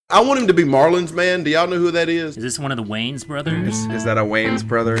I want him to be Marlins man. Do y'all know who that is? Is this one of the Wayans brothers? Is that a Wayans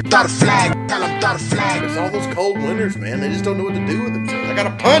brother? Start a flag. Tell him start a flag. It's all those cold winters, man. They just don't know what to do with themselves. I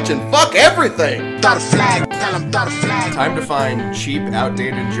gotta punch and fuck everything. Start a flag. Tell him start a flag. Time to find cheap,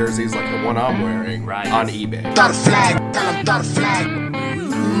 outdated jerseys like the one I'm wearing on eBay. Start a flag. Tell him start a flag.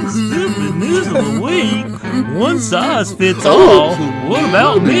 Stupid news of the week. One size fits all. What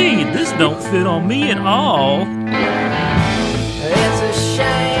about me? This don't fit on me at all. It's a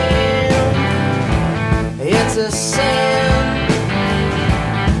shame. It's a sin.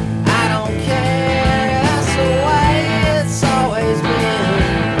 I don't care. That's the way it's always been.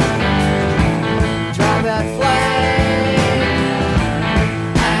 Drop that flag.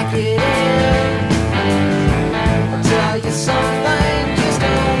 Pack it in. I'll tell you something. Just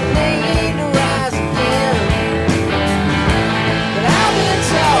don't need to rise again. But I've been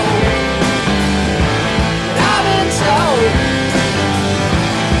told. I've been told.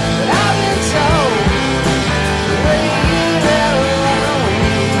 I've been told to leave it alone.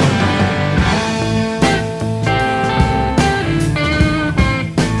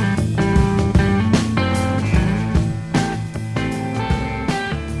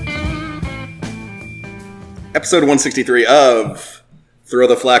 Episode 163 of Throw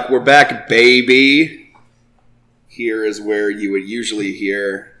the Flack. We're back, baby. Here is where you would usually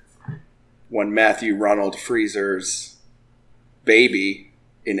hear one Matthew Ronald Freezer's baby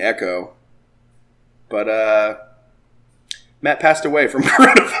in Echo. But Matt passed away from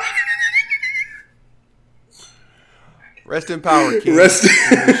coronavirus. Rest in power, King.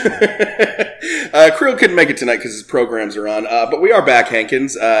 Krill couldn't make it tonight because his programs are on. But we are back,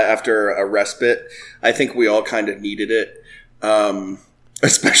 Hankins, after a respite. I think we all kind of needed it.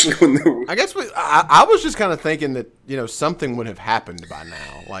 Especially when I guess I was just kind of thinking that, something would have happened by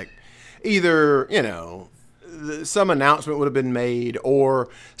now. Like, either, some announcement would have been made or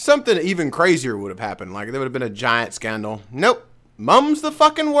something even crazier would have happened. Like, there would have been a giant scandal. Nope. Mum's the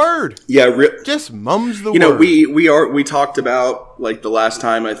fucking word. Yeah, just mum's the word. We talked about, like, the last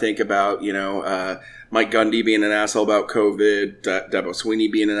time, I think, about, Mike Gundy being an asshole about COVID, Debo Sweeney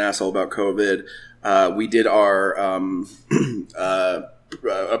being an asshole about COVID. We did our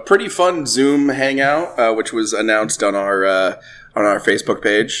a pretty fun Zoom hangout, which was announced on our Facebook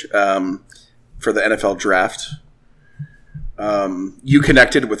page for the NFL draft. You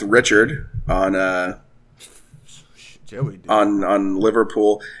connected with Richard on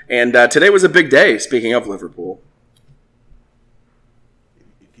Liverpool, and today was a big day. Speaking of Liverpool,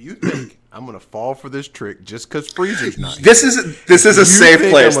 if you think I'm gonna fall for this trick just because Freezer's nice, this is a safe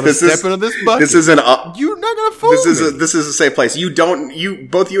place. This is into this bucket. This is an you're not gonna fool me. This is a safe place.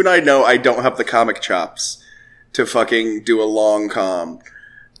 Both you and I know I don't have the comic chops to fucking do a long com.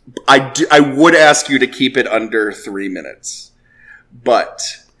 I would ask you to keep it under 3 minutes,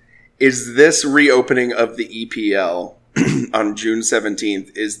 but is this reopening of the EPL on June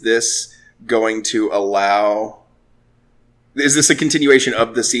 17th? Is this going to allow? Is this a continuation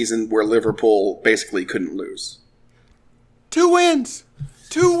of the season where Liverpool basically couldn't lose? 2 wins.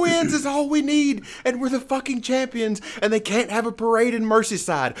 2 wins is all we need, and we're the fucking champions, and they can't have a parade in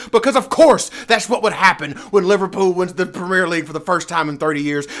Merseyside, because of course that's what would happen when Liverpool wins the Premier League for the first time in 30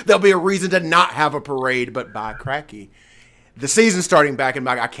 years. There'll be a reason to not have a parade, but by cracky. The season's starting back, and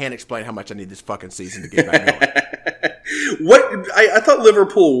I can't explain how much I need this fucking season to get back going. I thought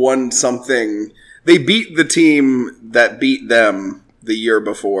Liverpool won something. They beat the team that beat them the year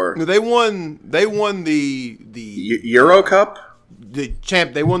before. No, they won the Euro Cup?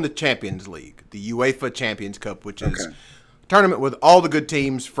 They won the Champions League, the UEFA Champions Cup, which is a tournament with all the good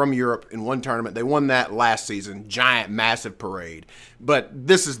teams from Europe in one tournament. They won that last season, giant, massive parade. But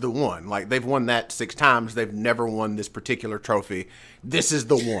this is the one. Like, they've won that 6 times. They've never won this particular trophy. This is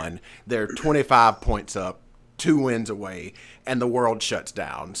the one. They're 25 points up, 2 wins away, and the world shuts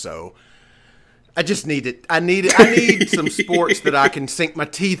down. So I just need it. I need some sports that I can sink my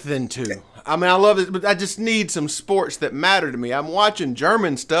teeth into. I mean, I love it, but I just need some sports that matter to me. I'm watching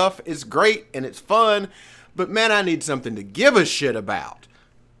German stuff. It's great and it's fun, but man, I need something to give a shit about.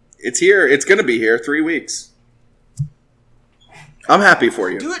 It's here. It's going to be here 3 weeks. I'm happy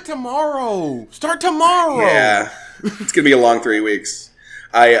for you. Do it tomorrow. Start tomorrow. Yeah. It's going to be a long 3 weeks.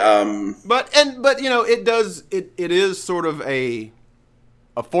 But it is sort of a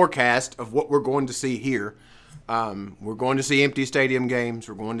forecast of what we're going to see here. We're going to see empty stadium games.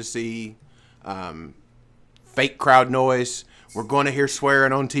 We're going to see fake crowd noise. We're going to hear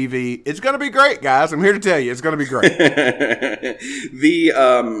swearing on TV. It's going to be great, guys. I'm here to tell you, it's going to be great.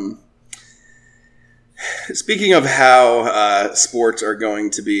 Speaking of how sports are going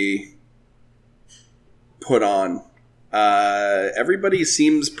to be put on everybody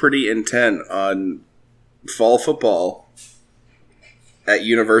seems pretty intent on fall football at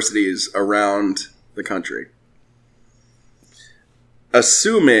universities around the country.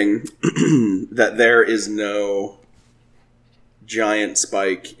 Assuming that there is no giant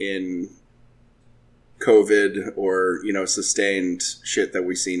spike in COVID or, sustained shit that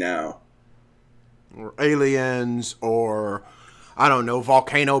we see now. Or aliens, or, I don't know,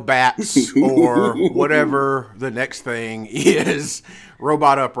 volcano bats, or whatever the next thing is,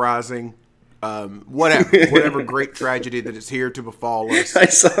 robot uprising, whatever great tragedy that is here to befall us. I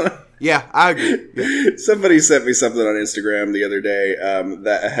saw... Yeah, I agree. Yeah. Somebody sent me something on Instagram the other day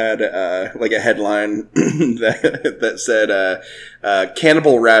that had like a headline that said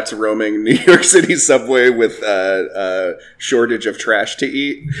 "Cannibal rats roaming New York City subway with shortage of trash to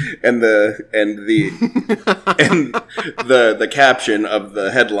eat," and the caption of the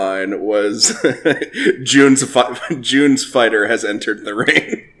headline was June's fighter has entered the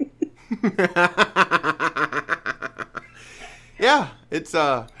ring. Yeah,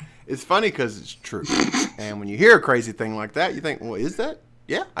 it's funny because it's true. And when you hear a crazy thing like that, you think, well, is that?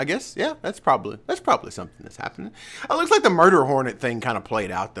 Yeah, I guess. Yeah, that's probably something that's happening. It looks like the murder hornet thing kind of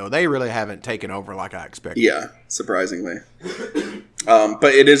played out, though. They really haven't taken over like I expected. Yeah, surprisingly.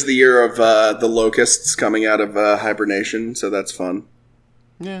 But it is the year of the locusts coming out of hibernation, so that's fun.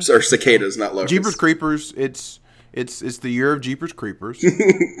 Yeah. Or cicadas, not locusts. Jeepers Creepers. It's the year of Jeepers Creepers.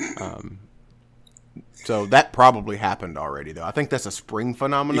 So that probably happened already, though. I think that's a spring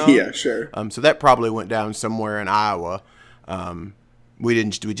phenomenon. Yeah, sure. So that probably went down somewhere in Iowa. We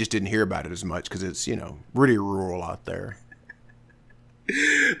just didn't hear about it as much because it's really rural out there.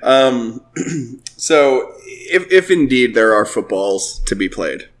 So if indeed there are footballs to be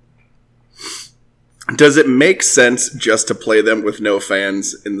played, does it make sense just to play them with no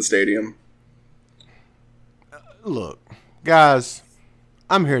fans in the stadium? Look, guys,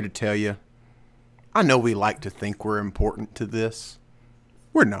 I'm here to tell you. I know we like to think we're important to this.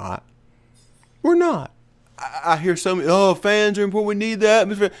 We're not. We're not. I hear so many, fans are important, we need that.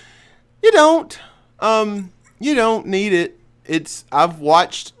 You don't. You don't need it. I've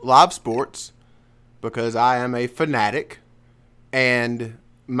watched live sports because I am a fanatic, and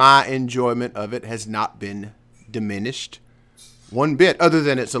my enjoyment of it has not been diminished one bit, other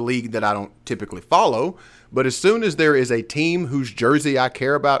than it's a league that I don't typically follow. But as soon as there is a team whose jersey I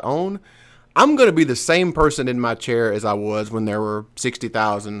care about own, I'm going to be the same person in my chair as I was when there were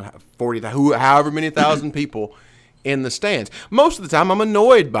 60,000, 40,000, however many thousand people in the stands. Most of the time, I'm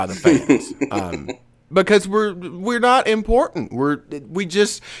annoyed by the fans because we're not important. We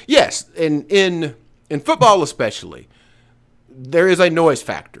just in football especially, there is a noise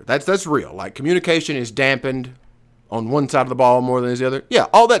factor. That's real. Like communication is dampened on one side of the ball more than the other. Yeah,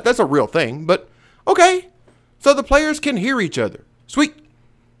 all that's a real thing. But okay, so the players can hear each other. Sweet,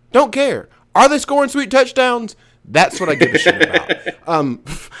 don't care. Are they scoring sweet touchdowns? That's what I give a shit about.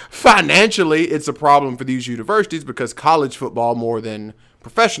 Financially, it's a problem for these universities because college football, more than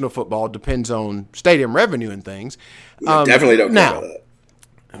professional football, depends on stadium revenue and things. I definitely don't care about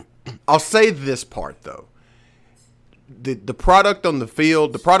that. I'll say this part, though. The product on the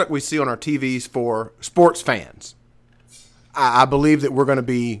field, the product we see on our TVs for sports fans, I believe that we're going to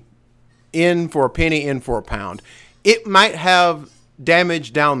be in for a penny, in for a pound. It might have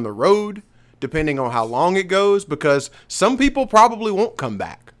damage down the road, depending on how long it goes, because some people probably won't come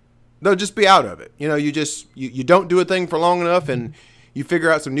back. They'll just be out of it. You don't do a thing for long enough and you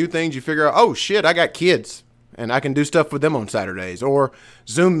figure out some new things. You figure out, oh shit, I got kids and I can do stuff with them on Saturdays, or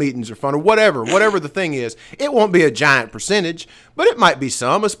Zoom meetings are fun, or whatever the thing is. It won't be a giant percentage, but it might be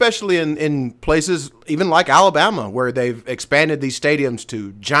some, especially in places even like Alabama, where they've expanded these stadiums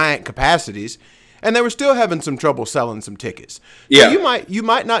to giant capacities. And they were still having some trouble selling some tickets. Yeah. So you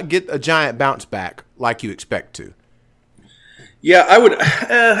might not get a giant bounce back like you expect to. Yeah, I would.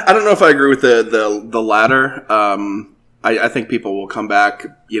 I don't know if I agree with the latter. I think people will come back,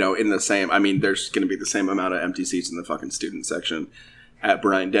 in the same. I mean, there's going to be the same amount of empty seats in the fucking student section at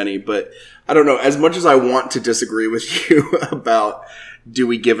Bryant-Denny. But I don't know. As much as I want to disagree with you about do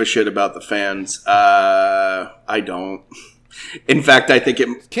we give a shit about the fans, I don't. In fact, I think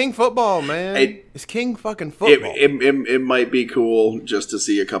it's king football, man. It's king fucking football. It might be cool just to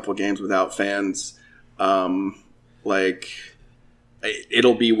see a couple games without fans. It'll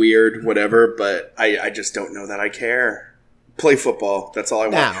be weird, whatever. But I just don't know that I care. Play football. That's all I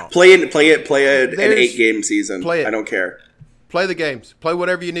want. Now, play an 8-game season. Play it. I don't care. Play the games. Play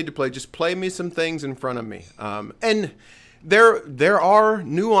whatever you need to play. Just play me some things in front of me. And there are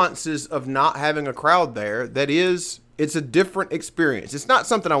nuances of not having a crowd there. It's a different experience. It's not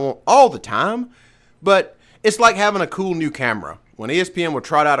something I want all the time, but It's like having a cool new camera. When ESPN would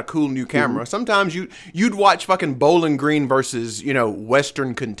trot out a cool new camera, sometimes you'd watch fucking Bowling Green versus,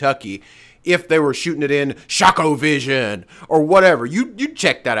 Western Kentucky if they were shooting it in Shaco Vision or whatever. You'd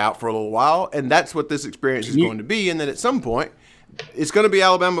check that out for a little while, and that's what this experience is going to be. And then at some point, it's going to be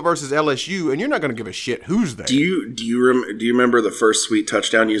Alabama versus LSU, and you're not going to give a shit who's there. Do you remember the first sweet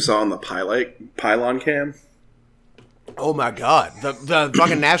touchdown you saw on the pylon cam? Oh my God! The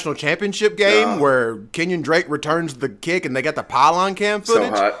fucking national championship game where Kenyon Drake returns the kick and they got the pylon cam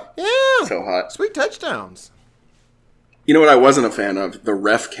footage. So hot. Yeah, so hot. Sweet touchdowns. You know what I wasn't a fan of? The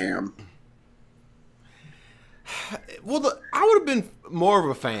ref cam. Well, I would have been more of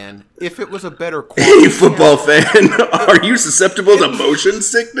a fan if it was a better quality. Hey, football fan, are you susceptible to motion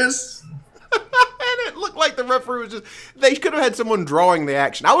sickness? And it looked like the referee was just... They could have had someone drawing the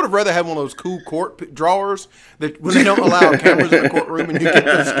action. I would have rather had one of those cool court drawers that when they don't allow cameras in the courtroom and you get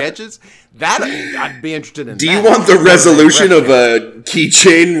those sketches. I'd be interested in. Do you want the resolution of a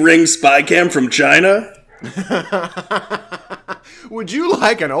keychain ring spy cam from China? Would you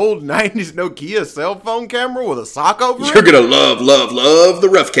like an old 90s Nokia cell phone camera with a sock over it? You're gonna love the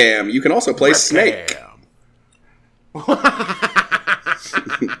ref cam. You can also play Snake.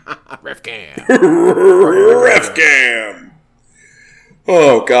 Ref cam. Ref cam.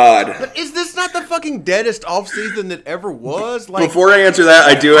 Oh, God. But is this not the fucking deadest offseason that ever was? Before I answer that,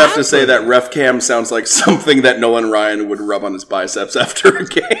 I do have to say that ref cam sounds like something that Nolan Ryan would rub on his biceps after a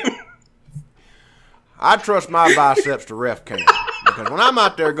game. I trust my biceps to ref cam because when I'm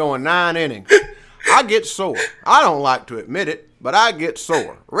out there going 9 innings, I get sore. I don't like to admit it, but I get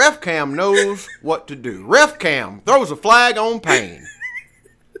sore. Ref cam knows what to do. Ref cam throws a flag on pain.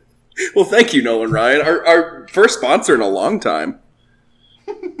 Well, thank you, Nolan Ryan. Our first sponsor in a long time.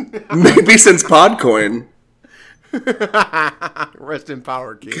 Maybe since Podcoin. Rest in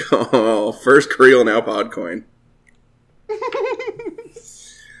power, kid. Oh, first Creel, now Podcoin.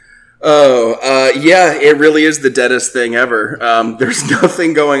 Yeah, it really is the deadest thing ever. There's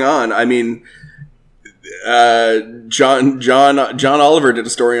nothing going on. I mean, John Oliver did a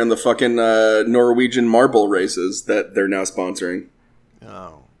story on the fucking Norwegian marble races that they're now sponsoring.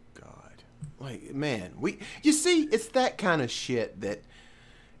 Oh God, like man, you see, it's that kind of shit that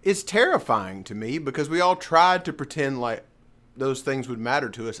is terrifying to me because we all tried to pretend like those things would matter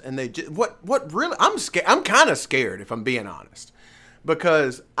to us, and they just what really I'm scared. I'm kind of scared if I'm being honest.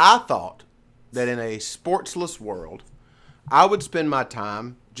 Because I thought that in a sportsless world, I would spend my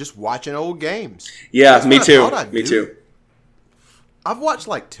time just watching old games. Yeah, me too. Me too. I've watched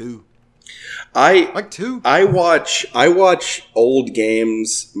like two. I watch old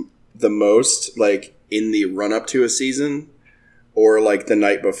games the most, like in the run up to a season, or like the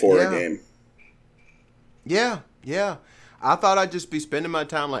night before a game. Yeah. I thought I'd just be spending my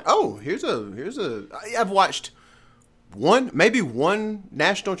time like, oh, here's a. I've watched maybe one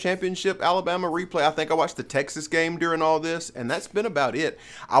national championship Alabama replay. I think I watched the Texas game during all this, and that's been about it.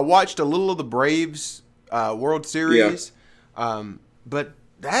 I watched a little of the Braves World Series, but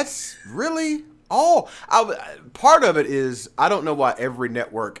that's really all. Part of it is I don't know why every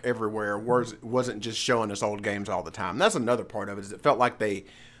network everywhere wasn't just showing us old games all the time. That's another part of it. Is it felt like they,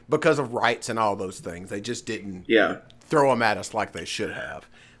 because of rights and all those things, they just didn't throw them at us like they should have.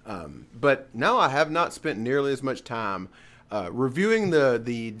 But no, I have not spent nearly as much time reviewing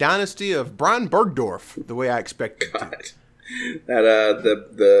the dynasty of Brian Bergdorf the way I expected to.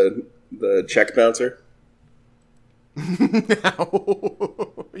 That the check bouncer.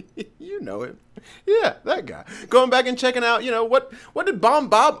 You know him. Yeah, that guy. Going back and checking out, what did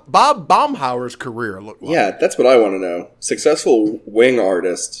Bob Baumhauer's career look like? Yeah, that's what I want to know. Successful wing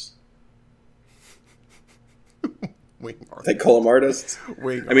artist. They call them artists?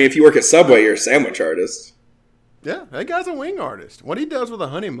 I mean, if you work at Subway, you're a sandwich artist. Yeah, that guy's a wing artist. What he does with a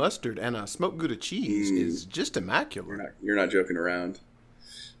honey mustard and a smoked Gouda cheese is just immaculate. You're not joking around.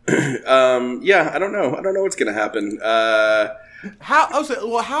 Yeah, I don't know. I don't know what's going to happen.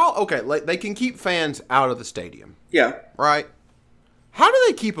 Okay, like they can keep fans out of the stadium. Yeah. Right? How do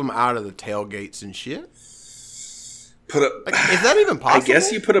they keep them out of the tailgates and shit? Is that even possible? I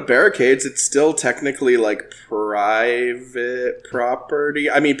guess you put up barricades. It's still technically like private property.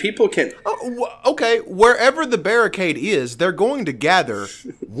 I mean, people can. Okay, wherever the barricade is, they're going to gather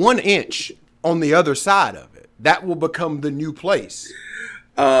 1 inch on the other side of it. That will become the new place.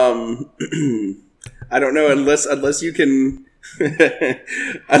 I don't know unless you can.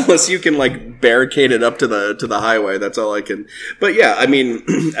 Unless you can like barricade it up to the highway, that's all I can. But yeah, I mean,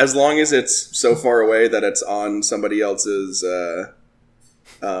 as long as it's so far away that it's on somebody else's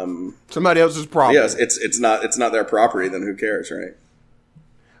property. Yes, it's not their property. Then who cares, right?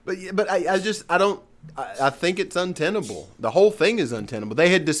 But I I think it's untenable. The whole thing is untenable. They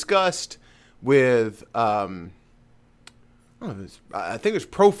had discussed with, I think it was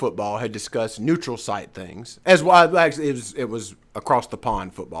Pro Football had discussed neutral site things as well. Actually, it was across the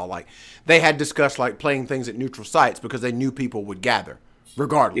pond football. Like they had discussed like playing things at neutral sites because they knew people would gather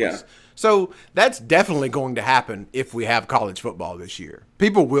regardless. Yeah. So that's definitely going to happen if we have college football this year.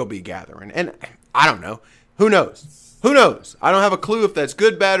 People will be gathering, and I don't know. Who knows? Who knows? I don't have a clue if that's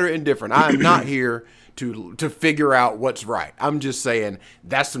good, bad, or indifferent. I am not here to figure out what's right. I'm just saying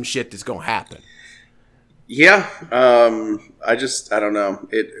that's some shit that's going to happen. Yeah. I don't know.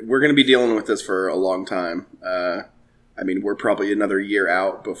 We're going to be dealing with this for a long time. I mean, we're probably another year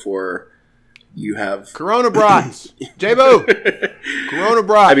out before you have Corona brats. J-Bo. Corona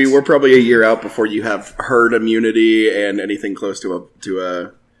brats. I mean, we're probably a year out before you have herd immunity and anything close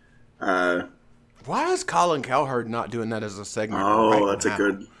to a Why is Colin Cowherd not doing that as a segment? Oh, that's a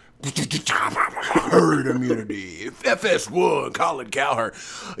good herd immunity. FS1, Colin Cowherd.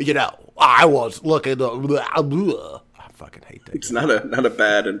 You know, I was looking up. I fucking hate that. It's not a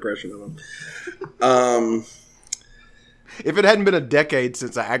bad impression of him. If it hadn't been a decade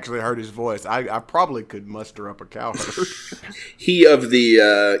since I actually heard his voice, I probably could muster up a Cowherd. He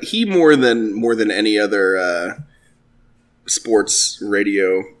more than any other sports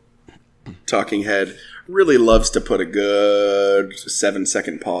radio talking head really loves to put a good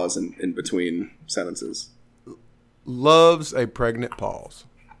 7-second pause in between sentences. Loves a pregnant pause.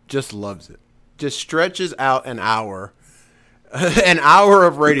 Just loves it. Just stretches out an hour. An hour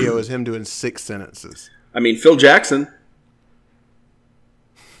of radio is him doing 6 sentences. I mean, Phil Jackson.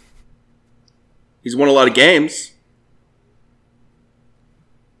 He's won a lot of games.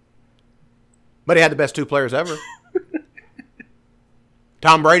 But he had the best 2 players ever.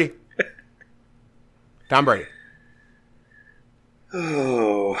 Tom Brady. Tom Brady.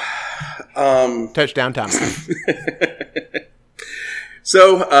 Oh. Touchdown time.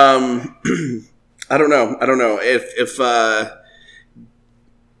 So, I don't know. If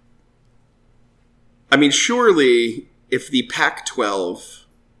I mean, surely if the Pac-12.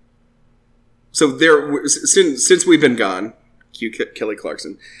 So there, since we've been gone, cue Kelly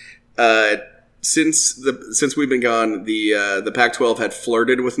Clarkson. Since we've been gone, the Pac-12 had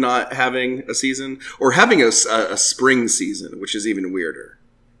flirted with not having a season or having a spring season, which is even weirder.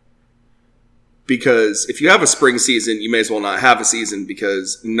 Because if you have a spring season, you may as well not have a season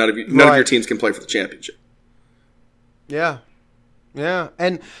because none of your teams can play for the championship. Yeah,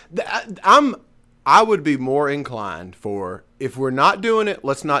 and I would be more inclined for if we're not doing it,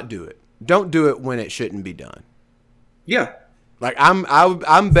 let's not do it. Don't do it when it shouldn't be done. Yeah. Like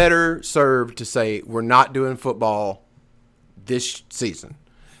I'm better served to say we're not doing football this season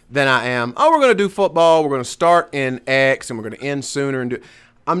than I am. Oh, we're going to do football. We're going to start in X and we're going to end sooner and do.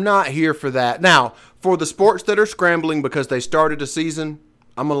 I'm not here for that. Now, for the sports that are scrambling because they started a season,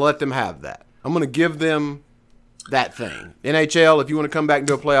 I'm going to let them have that. I'm going to give them that thing. NHL, if you want to come back and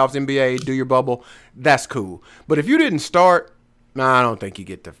do a playoffs, NBA, do your bubble, that's cool. But if you didn't start. No, I don't think you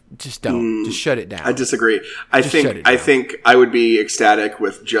get to. Just don't. Just shut it down. I disagree. I think I would be ecstatic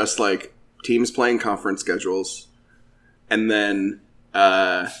with just like teams playing conference schedules, and then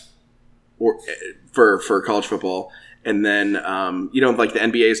or for college football, and then like the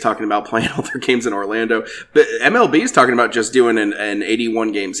NBA is talking about playing all their games in Orlando, but MLB is talking about just doing an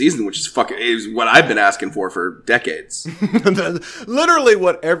 81 game season, which is what I've been asking for decades. Literally,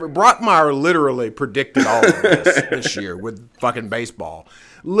 Brock Meyer literally predicted all of this year with fucking baseball.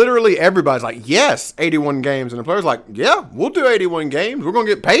 Literally, everybody's like, yes, 81 games, and the players like, yeah, we'll do 81 games. We're gonna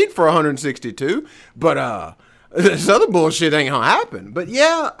get paid for 162, but this other bullshit ain't gonna happen. But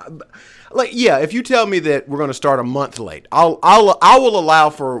yeah. If you tell me that we're going to start a month late, I will allow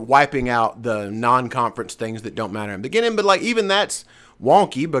for wiping out the non-conference things that don't matter in the beginning. But even that's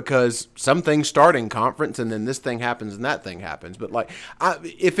wonky because some things start in conference and then this thing happens and that thing happens. But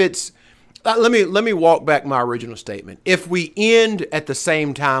if it's let me walk back my original statement. If we end at the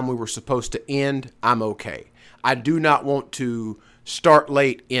same time we were supposed to end, I'm okay. I do not want to start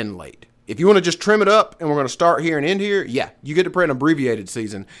late, end late. If you want to just trim it up and we're going to start here and end here, yeah, you get to play an abbreviated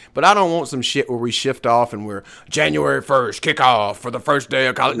season. But I don't want some shit where we shift off and we're January 1st, kickoff for the first day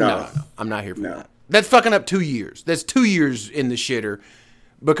of college. No. I'm not here for that. That's fucking up 2 years. That's 2 years in the shitter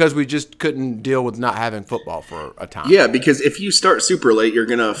because we just couldn't deal with not having football for a time. Yeah, because if you start super late,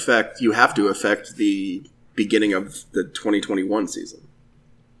 you have to affect the beginning of the 2021 season.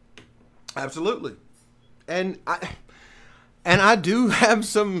 Absolutely. And I do have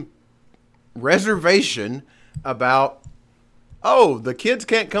some reservation about oh, the kids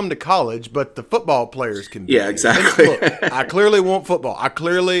can't come to college, but the football players can be. Yeah, exactly. Look, I clearly want football.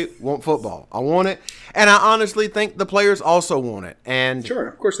 I want it. And I honestly think the players also want it. And Sure,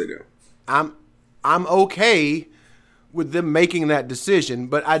 of course they do. I'm okay with them making that decision,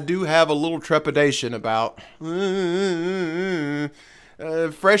 but I do have a little trepidation about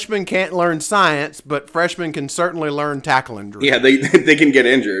freshmen can't learn science, but freshmen can certainly learn tackling drills. Yeah, they can get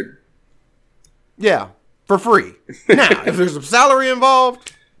injured. Yeah, for free. Now, if there's some salary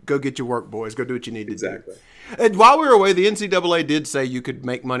involved, go get your work, boys. Go do what you need to Exactly. do. And while we were away, the NCAA did say you could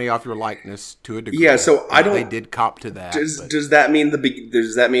make money off your likeness to a degree. Yeah, so I don't. They did cop to that. Does that mean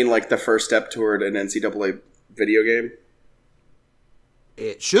like the first step toward an NCAA video game?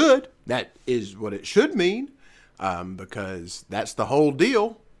 It should. That is what it should mean, because that's the whole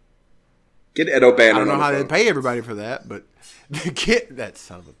deal. Get Ed O'Bannon. I don't know on the how phone. they pay everybody for that, but get that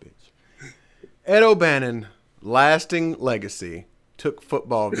son of a bitch. Ed O'Bannon, lasting legacy, took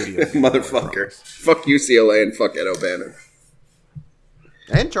football video. Motherfucker. Fuck UCLA and fuck Ed O'Bannon.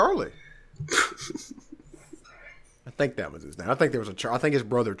 And Charlie. I think that was his name. I think there was I think his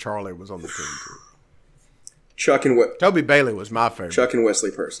brother Charlie was on the team too. Toby Bailey was my favorite. Chuck and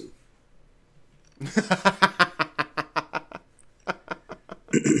Wesley Person.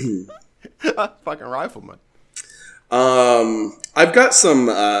 Fucking rifleman. I've got some,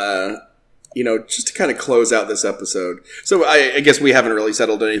 just to kind of close out this episode. So I guess we haven't really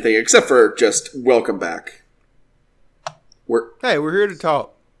settled anything except for just welcome back. We're here to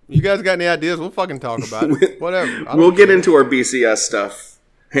talk. You guys got any ideas? We'll fucking talk about it. Whatever. We'll get into our BCS stuff.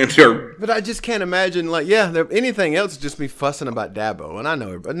 But I just can't imagine, anything else is just me fussing about Dabo. And I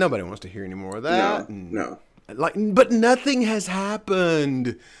know nobody wants to hear any more of that. No. But nothing has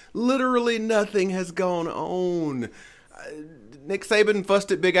happened. Literally nothing has gone on. Nick Saban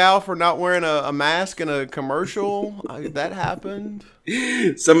fussed at Big Al for not wearing a mask in a commercial. That happened.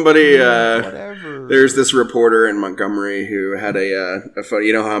 Somebody, whatever. There's this reporter in Montgomery who had a photo.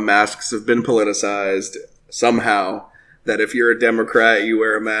 You know how masks have been politicized somehow, that if you're a Democrat, you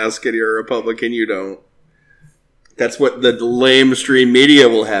wear a mask, and you're a Republican, you don't. That's what the lamestream media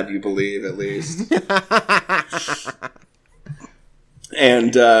will have you believe, at least.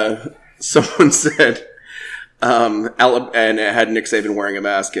 And someone said, and it had Nick Saban wearing a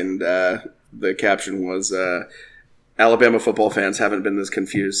mask, and the caption was, Alabama football fans haven't been this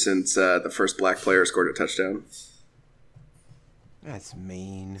confused since the first black player scored a touchdown. That's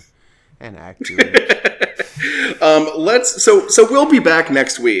mean and accurate. So we'll be back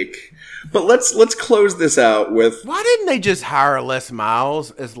next week, but let's close this out with, why didn't they just hire Les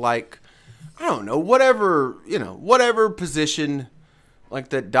Miles as whatever position like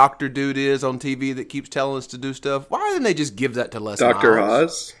that doctor dude is on TV that keeps telling us to do stuff? Why didn't they just give that to Les Miles? Dr.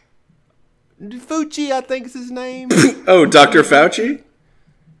 Oz? Fauci, I think is his name. Oh, Dr. Fauci?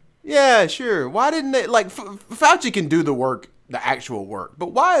 Yeah, sure. Why didn't they Fauci can do the work, the actual work,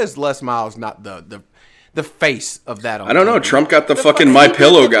 but why is Les Miles not the face of that on I don't know. TV? Trump got the fucking My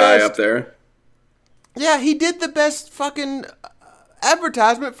Pillow guy up there. Yeah, he did the best fucking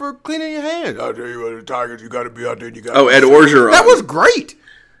advertisement for cleaning your hands. I'll tell you what, the Tigers, you got to be out there. You got. Oh, Ed Orgeron. That was great.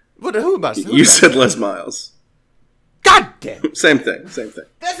 Who am I? You said Les Miles. God damn it. Same thing.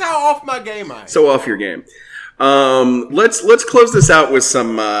 That's how off my game I am. So off your game. Let's close this out with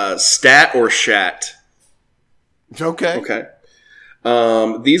some stat or shat. Okay. Okay.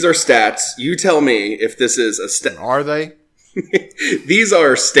 These are stats. You tell me if this is a stat. Are they? These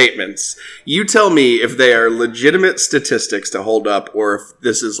are statements. You tell me if they are legitimate statistics to hold up, or if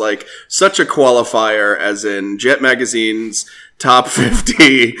this is like such a qualifier as in Jet Magazine's top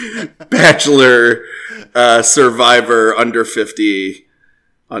 50 Bachelor Survivor under 50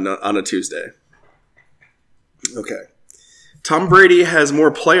 on a Tuesday. Okay. Tom Brady has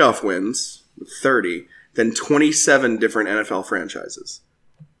more playoff wins, 30, than 27 different NFL franchises.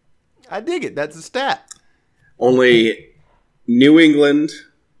 I dig it. That's a stat. Only New England,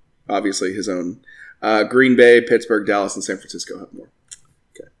 obviously his own, Green Bay, Pittsburgh, Dallas, and San Francisco have more.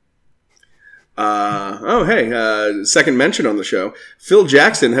 Okay. Second mention on the show. Phil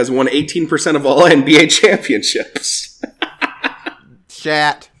Jackson has won 18% of all NBA championships.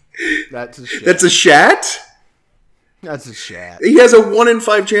 Shat. That's a shat. That's a shat? That's a shat. He has a 1 in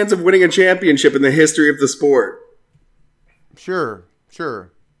 5 chance of winning a championship in the history of the sport. Sure.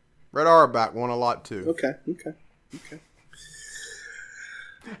 Red Auerbach won a lot too. Okay.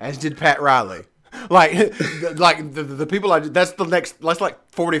 As did Pat Riley. The people that's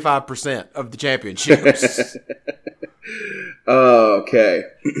 45% of the championships. Okay.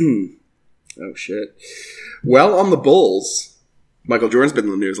 Oh shit. Well, on the Bulls, Michael Jordan's been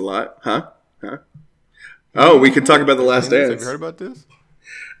in the news a lot, huh? Oh, we could talk about The Last Dance. Have you heard about this?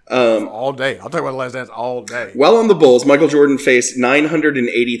 All day. I'll talk about The Last Dance all day. While on the Bulls, Michael Jordan faced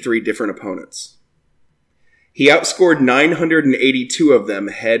 983 different opponents. He outscored 982 of them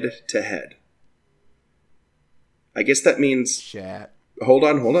head to head. I guess that means... Chat. Hold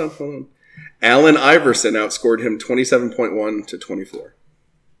on. Allen Iverson outscored him 27.1 to 24.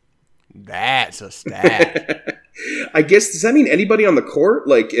 That's a stat. I guess, does that mean anybody on the court?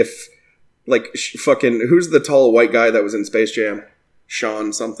 Like, if... Like, fucking... Who's the tall white guy that was in Space Jam?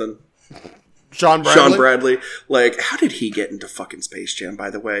 Sean something? Sean Bradley? Sean Bradley. Like, how did he get into fucking Space Jam, by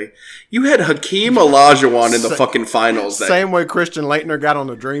the way? You had Hakeem Olajuwon in the fucking finals. Same way Christian Laettner got on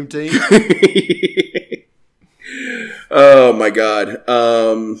the Dream Team. Oh, my God.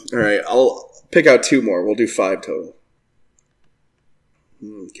 All right, I'll pick out 2 more. We'll do 5 total.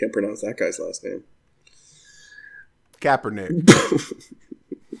 Can't pronounce that guy's last name. Kaepernick.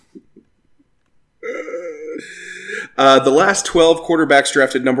 The last 12 quarterbacks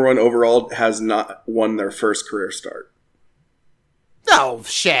drafted number 1 overall has not won their first career start. Oh,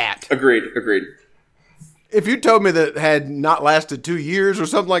 shat. Agreed. If you told me that had not lasted 2 years or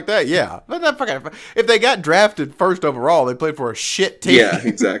something like that, yeah. But if they got drafted first overall, they played for a shit team. Yeah,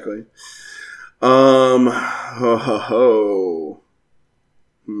 exactly.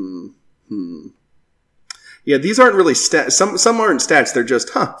 Yeah, these aren't really stats. Some aren't stats. They're just,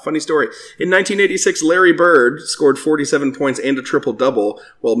 funny story. In 1986, Larry Bird scored 47 points and a triple-double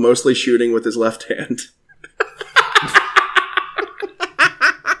while mostly shooting with his left hand.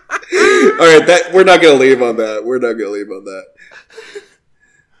 All right, we're not going to leave on that.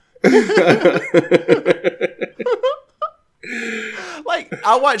 Like,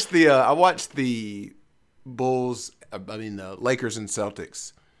 I watched the Bulls, the Lakers and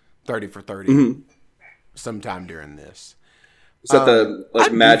Celtics 30 for 30 sometime during this. Is that the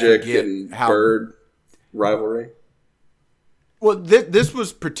Magic and Bird rivalry? Well, this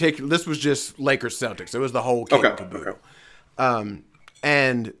was particular. This was just Lakers Celtics. It was the whole kit and caboodle. Okay.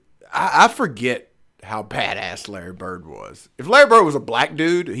 And I forget how badass Larry Bird was. If Larry Bird was a black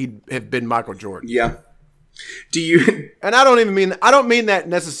dude, he'd have been Michael Jordan. Yeah. Do you? And I don't mean that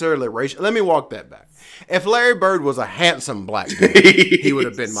necessarily racial. Let me walk that back. If Larry Bird was a handsome black dude, he would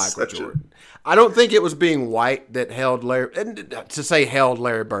have been Michael Jordan. I don't think it was being white that held Larry. And to say held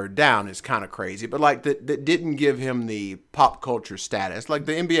Larry Bird down is kind of crazy, but like that didn't give him the pop culture status. Like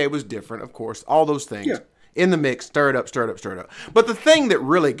the NBA was different, of course. All those things. Yeah. In the mix, stir it up. But the thing that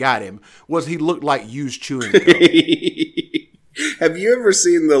really got him was he looked like used chewing gum. Have you ever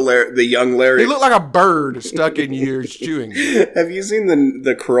seen the young Larry? He looked like a bird stuck in used chewing gum. Have you seen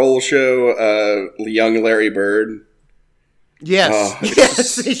the Kroll show, Young Larry Bird? Yes.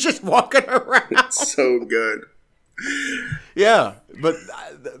 Yes, he's just walking around. It's so good. Yeah, but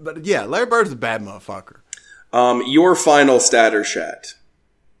yeah, Larry Bird's a bad motherfucker. Your final stat or shat.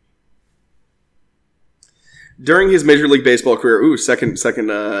 During his Major League Baseball career, second show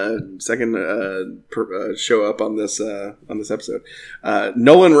up on this episode.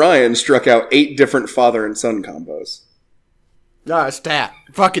 Nolan Ryan struck out 8 different father and son combos. Stat,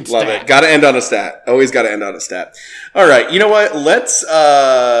 fucking stat. Love it. Got to end on a stat. Always got to end on a stat. All right, you know what? Let's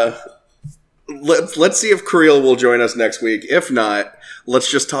see if Creel will join us next week. If not,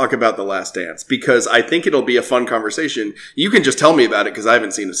 let's just talk about The Last Dance because I think it'll be a fun conversation. You can just tell me about it because I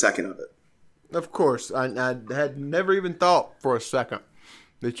haven't seen a second of it. Of course. I had never even thought for a second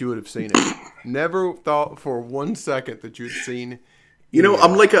that you would have seen it. Never thought for 1 second that you'd seen. You know,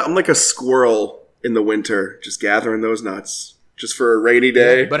 I'm like a squirrel in the winter, just gathering those nuts, just for a rainy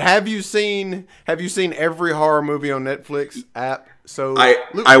day. Yeah, but have you seen every horror movie on Netflix app? So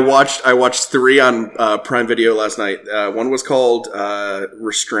I watched 3 on Prime Video last night. One was called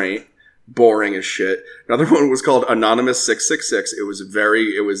Restraint. Boring as shit. Another one was called Anonymous 666. It was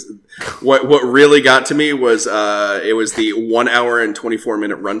what really got to me was it was the 1 hour and 24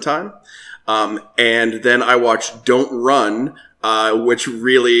 minute runtime. And then I watched Don't Run, which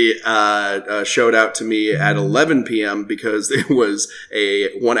really showed out to me at 11 p.m. because it was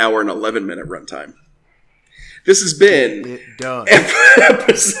a 1 hour and 11 minute runtime. This has been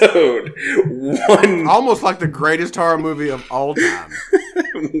episode 1. Almost like the greatest horror movie of all time.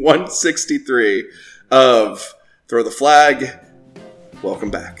 163 of Throw the Flag.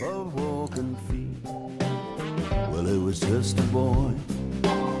 Welcome back. Of walking feet. Well, it was just a boy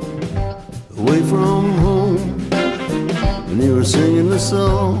away from home, and he was singing the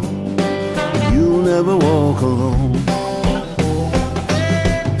song, "You'll never walk alone."